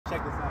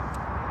Check this out.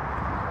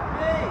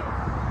 Hey!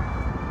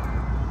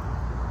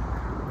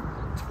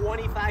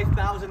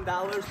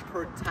 $25,000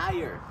 per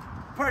tire.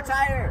 Per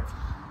tire!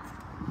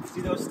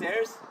 See those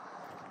stairs?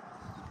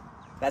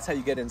 That's how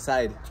you get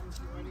inside.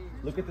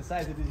 Look at the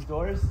size of these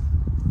doors.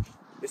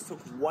 This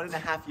took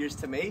 1.5 years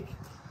to make,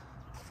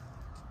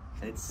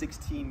 and it's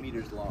 16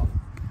 meters long.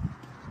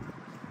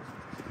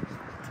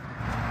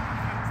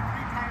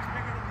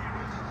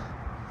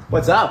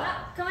 What's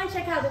up? Come and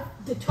check out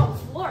the top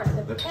floor,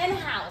 the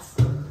penthouse.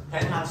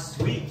 Penthouse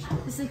suite.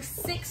 It's like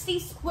 60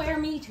 square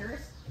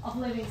meters of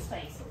living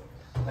space.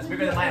 That's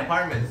bigger than my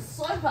apartment.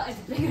 It's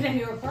bigger than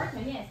your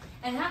apartment, yes.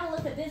 And have a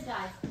look at this,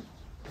 guys.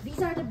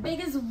 These are the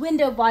biggest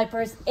window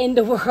wipers in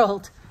the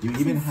world. You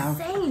even have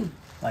Insane.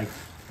 like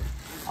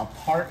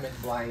apartment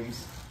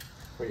blinds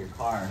for your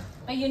car.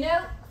 But you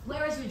know,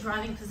 where is your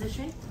driving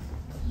position?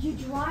 You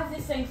drive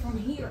this thing from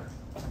here.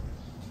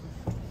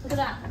 Look at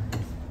that.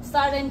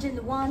 Start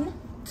engine 1,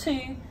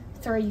 2,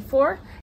 3, 4.